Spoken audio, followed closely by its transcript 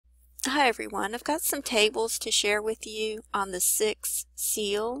Hi everyone, I've got some tables to share with you on the sixth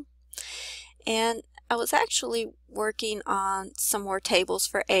seal, and I was actually working on some more tables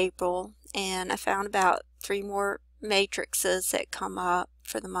for April, and I found about 3 more matrices that come up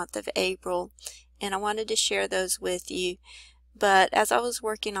for the month of April, and I wanted to share those with you. But as I was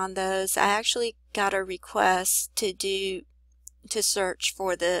working on those, I actually got a request to search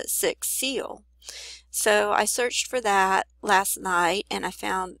for the sixth seal. So I searched for that last night and I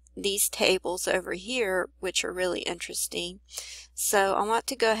found these tables over here, which are really interesting. So I want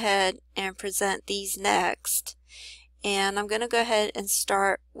to go ahead and present these next. And I'm going to go ahead and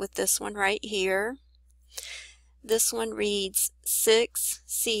start with this one right here. This one reads sixth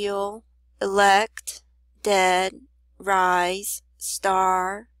seal, elect, dead, rise,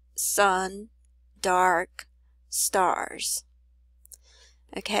 star, sun, dark, stars.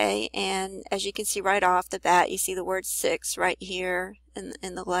 Okay, and as you can see right off the bat, you see the word six right here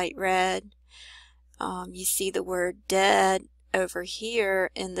in the light red. You see the word dead over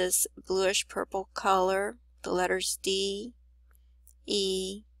here in this bluish purple color, the letters D,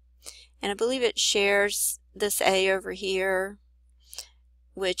 E, and I believe it shares this A over here,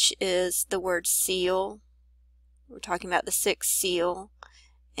 which is the word seal. We're talking about the sixth seal,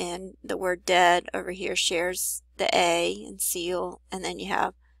 and the word dead over here shares the A and seal, and then you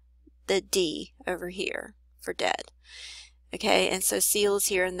have the D over here for dead. Okay, and so seal is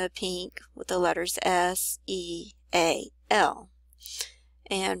here in the pink with the letters S, E, A, L.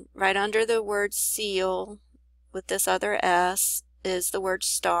 And right under the word seal with this other S is the word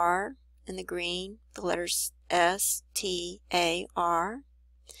star in the green, the letters S, T, A, R.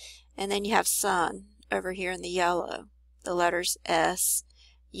 And then you have sun over here in the yellow, the letters S,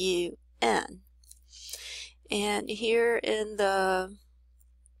 U, N. And here in the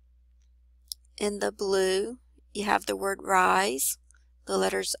blue, you have the word rise, the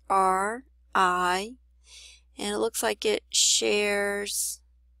letters R, I, and it looks like it shares,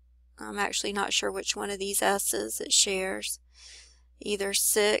 I'm actually not sure which one of these S's it shares, either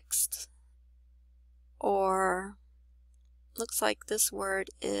sixth or looks like this word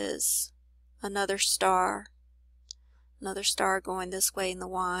is another star going this way in the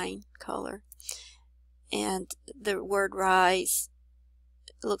wine color. And the word rise,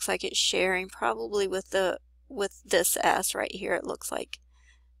 it looks like it's sharing probably with this S right here. It looks like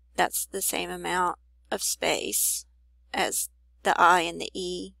that's the same amount of space as the I and the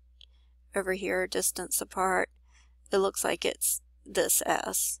E over here are distance apart. It looks like it's this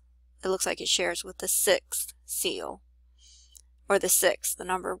S. It looks like it shares with the sixth seal, or the sixth,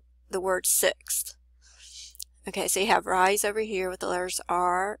 the word sixth. Okay, so you have rise over here with the letters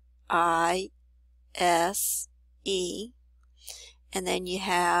R, I, S, E, and then you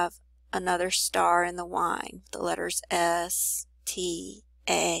have another star in the wine, the letters S, T,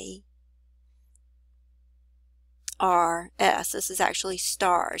 A, R, S. This is actually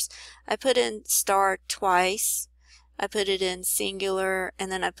stars. I put in star twice. I put it in singular and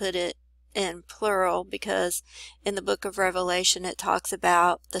then I put it in plural because in the book of Revelation it talks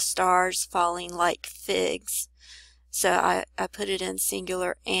about the stars falling like figs. So I put it in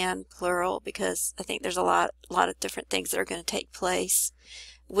singular and plural because I think there's a lot of different things that are going to take place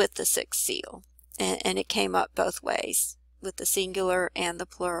with the sixth seal. And it came up both ways, with the singular and the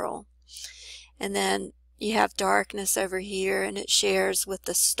plural. And then you have darkness over here, and it shares with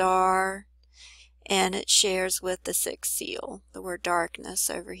the star, and it shares with the sixth seal, the word darkness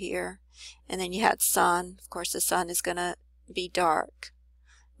over here. And then you had sun. Of course, the sun is going to be dark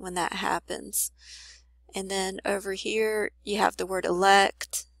when that happens. And then over here, you have the word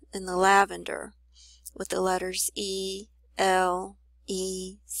elect in the lavender with the letters E, L,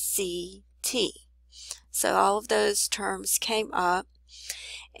 E, C, T. So all of those terms came up.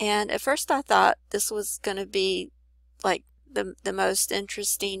 And at first I thought this was going to be like the most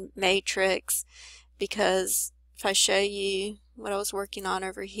interesting matrix, because if I show you what I was working on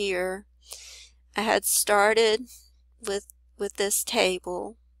over here, I had started with this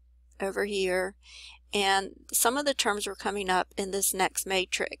table over here, and some of the terms were coming up in this next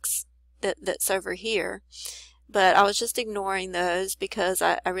matrix that's over here, but I was just ignoring those because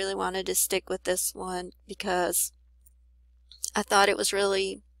I really wanted to stick with this one because I thought it was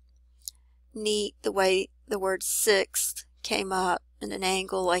really neat the way the word sixth came up in an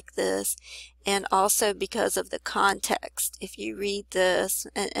angle like this, and also because of the context. If you read this,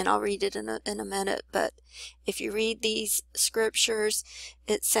 and I'll read it in a minute, but if you read these scriptures,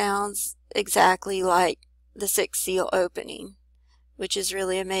 it sounds exactly like the sixth seal opening, which is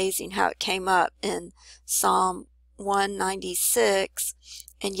really amazing how it came up in Psalm 196,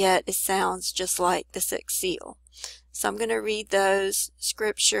 and yet it sounds just like the sixth seal. So I'm going to read those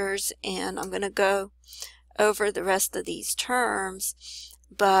scriptures and I'm going to go over the rest of these terms.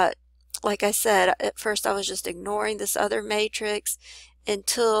 But like I said, at first I was just ignoring this other matrix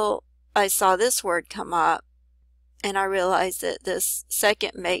until I saw this word come up, and I realized that this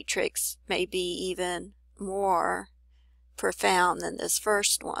second matrix may be even more profound than this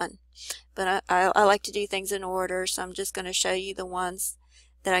first one. But I like to do things in order, so I'm just going to show you the ones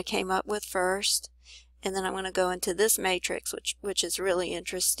that I came up with first, and then I'm going to go into this matrix, which is really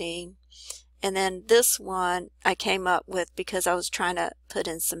interesting. And then this one I came up with because I was trying to put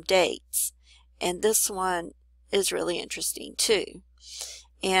in some dates, and this one is really interesting too.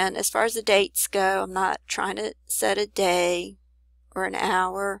 And as far as the dates go, I'm not trying to set a day or an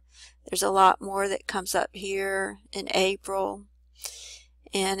hour. There's a lot more that comes up here in April.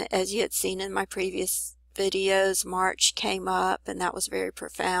 And as you had seen in my previous videos, March came up, and that was very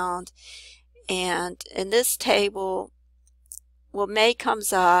profound. And in this table, well, May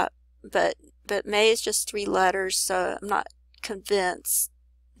comes up, but May is just 3 letters, so I'm not convinced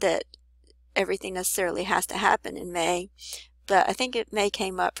that everything necessarily has to happen in May. But I think May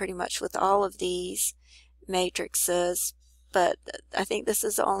came up pretty much with all of these matrices, but I think this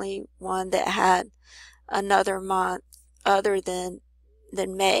is the only one that had another month other than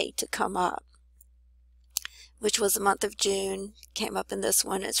May to come up, which was the month of June. Came up in this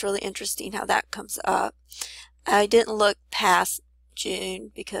one. It's really interesting how that comes up. I didn't look past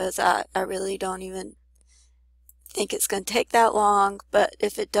June because I really don't even think it's going to take that long, but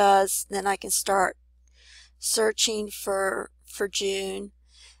if it does, then I can start searching for June.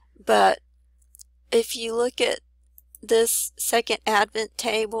 But if you look at this second Advent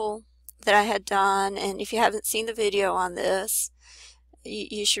table that I had done, and if you haven't seen the video on this,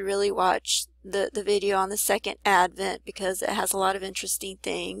 you should really watch the video on the second Advent because it has a lot of interesting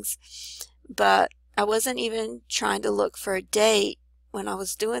things. But I wasn't even trying to look for a date when I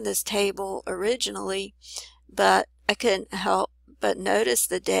was doing this table originally, but I couldn't help but notice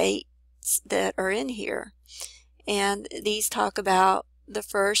the dates that are in here. And these talk about the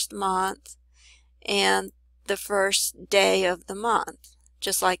first month and the first day of the month,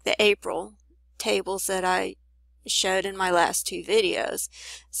 just like the April tables that I showed in my last 2 videos.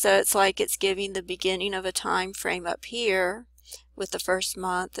 So it's like it's giving the beginning of a time frame up here with the first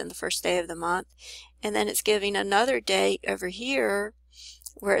month and the first day of the month, and then it's giving another date over here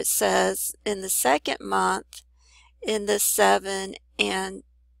where it says in the second month in the 7 and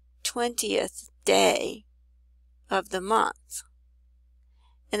 20th day of the month.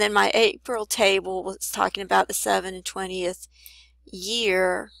 And then my April table was talking about the 7 and 20th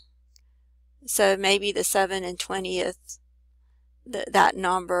year, so maybe the 7 and 20th, that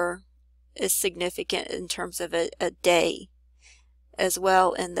number is significant in terms of a day as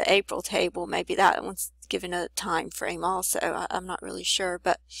well. In the April table, maybe that one's given a time frame also. I'm not really sure,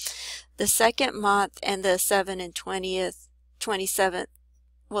 but the second month and the 7 and 20th, 27th,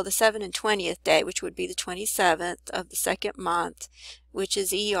 well, the 7 and 20th day, which would be the 27th of the second month, which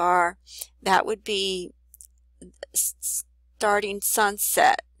is ER, that would be starting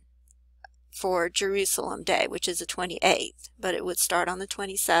sunset for Jerusalem Day, which is the 28th, but it would start on the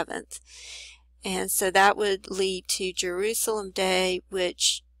 27th. And so that would lead to Jerusalem Day,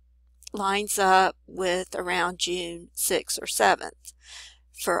 which lines up with around June 6th or 7th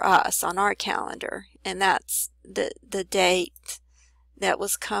for us on our calendar. And that's the date that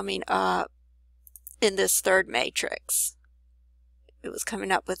was coming up in this third matrix. It was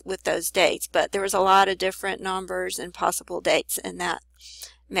coming up with those dates, but there was a lot of different numbers and possible dates in that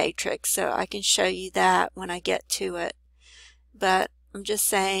matrix, so I can show you that when I get to it. But I'm just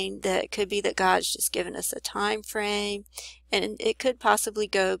saying that it could be that God's just given us a time frame, and it could possibly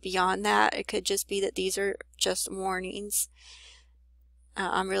go beyond that. It could just be that these are just warnings.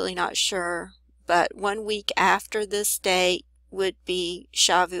 I'm really not sure, but 1 week after this date would be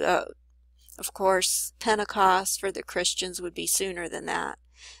Shavuot. Of course, Pentecost for the Christians would be sooner than that,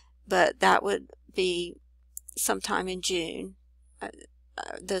 but that would be sometime in June.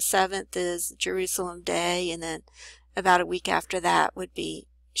 The 7th is Jerusalem Day, and then about a week after that would be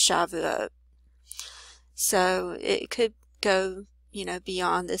Shavuot. So it could go,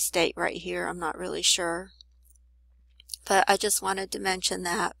 beyond this date right here. I'm not really sure. But I just wanted to mention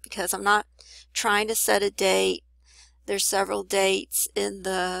that because I'm not trying to set a date. There's several dates in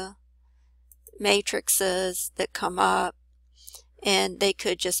the matrices that come up, and they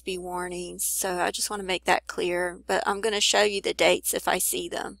could just be warnings. So I just want to make that clear. But I'm going to show you the dates if I see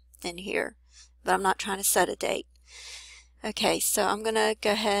them in here. But I'm not trying to set a date. Okay, so I'm going to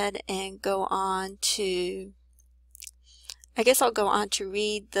go ahead and go on to, I guess I'll go on to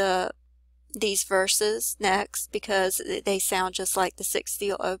read the these verses next because they sound just like the sixth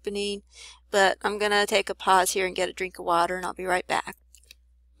seal opening, but I'm going to take a pause here and get a drink of water, and I'll be right back.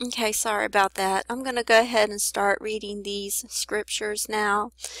 Okay, sorry about that. I'm going to go ahead and start reading these scriptures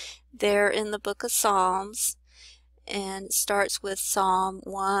now. They're in the book of Psalms, and it starts with Psalm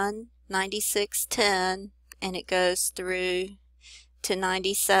 196:10, and it goes through to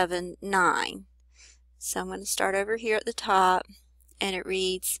 97:9. So I'm going to start over here at the top, and it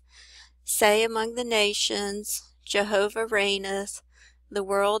reads, "Say among the nations, Jehovah reigneth, the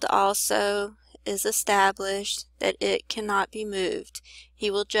world also is established, that it cannot be moved.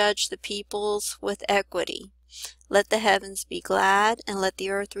 He will judge the peoples with equity. Let the heavens be glad, and let the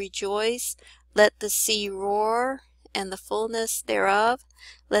earth rejoice. Let the sea roar, and the fullness thereof.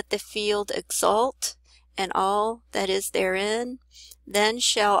 Let the field exult, and all that is therein. Then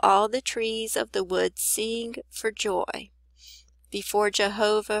shall all the trees of the wood sing for joy before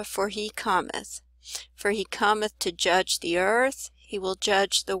Jehovah, for he cometh. For he cometh to judge the earth. He will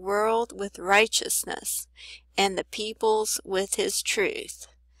judge the world with righteousness, and the peoples with his truth."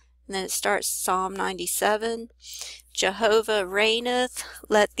 And then it starts Psalm 97. "Jehovah reigneth,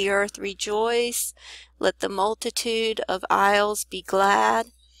 let the earth rejoice, let the multitude of isles be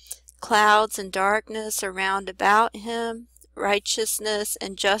glad. Clouds and darkness are round about him. Righteousness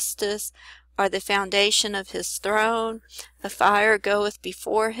and justice are the foundation of his throne. A fire goeth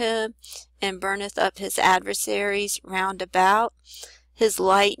before him, and burneth up his adversaries round about. His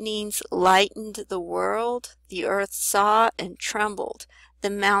lightnings lightened the world. The earth saw and trembled. The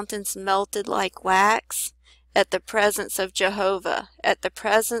mountains melted like wax. At the presence of Jehovah, at the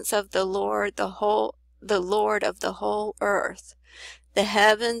presence of the Lord of the whole earth. The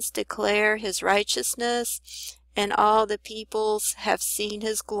heavens declare his righteousness, and all the peoples have seen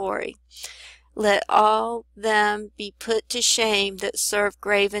his glory. Let all them be put to shame that serve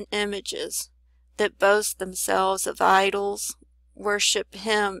graven images, that boast themselves of idols. Worship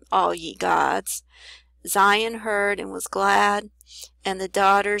him, all ye gods. Zion heard and was glad, and the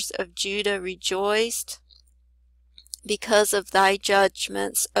daughters of Judah rejoiced because of thy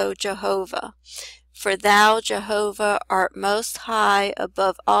judgments, O Jehovah. For thou, Jehovah, art most high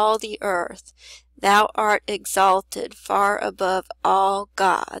above all the earth. Thou art exalted far above all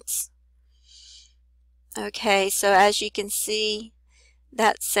gods." Okay, so as you can see,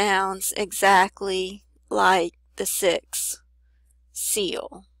 that sounds exactly like the sixth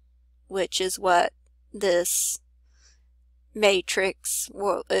seal, which is what this matrix,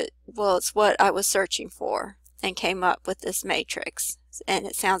 it's what I was searching for and came up with this matrix. And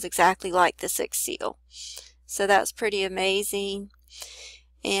it sounds exactly like the sixth seal. So that's pretty amazing.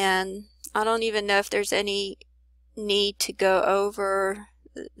 And I don't even know if there's any need to go over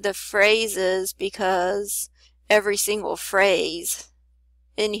the phrases, because every single phrase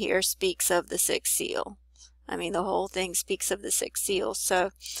in here speaks of the sixth seal. I mean, the whole thing speaks of the sixth seal.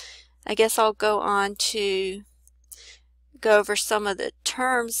 So I guess I'll go on to go over some of the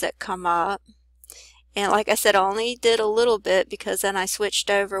terms that come up. And like I said, I only did a little bit because then I switched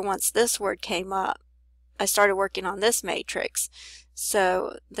over once this word came up. I started working on this matrix.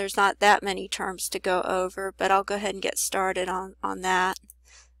 So there's not that many terms to go over, but I'll go ahead and get started on that.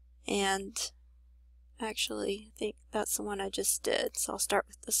 And actually, I think that's the one I just did. So I'll start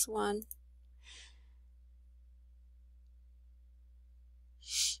with this one.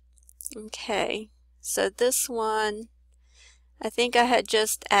 Okay, so this one, I think I had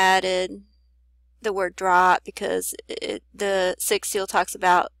just added the word drop because the sixth seal talks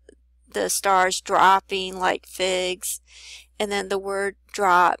about the stars dropping like figs, and then the word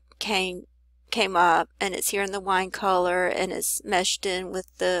drop came up, and it's here in the wine color, and it's meshed in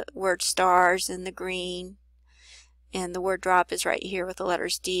with the word stars in the green, and the word drop is right here with the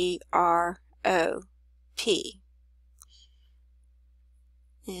letters D-R-O-P.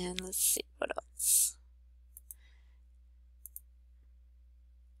 And let's see what else.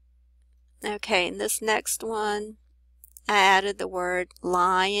 Okay, in this next one, I added the word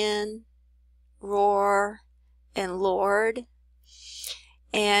lion, roar, and Lord.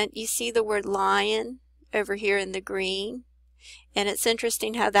 And you see the word lion over here in the green. And it's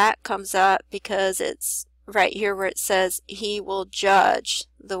interesting how that comes up because it's right here where it says he will judge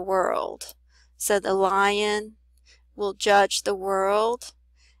the world. So the lion will judge the world,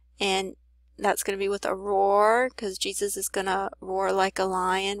 and that's going to be with a roar because Jesus is going to roar like a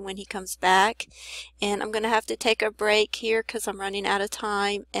lion when he comes back. And I'm going to have to take a break here because I'm running out of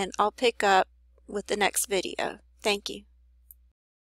time, and I'll pick up with the next video. Thank you.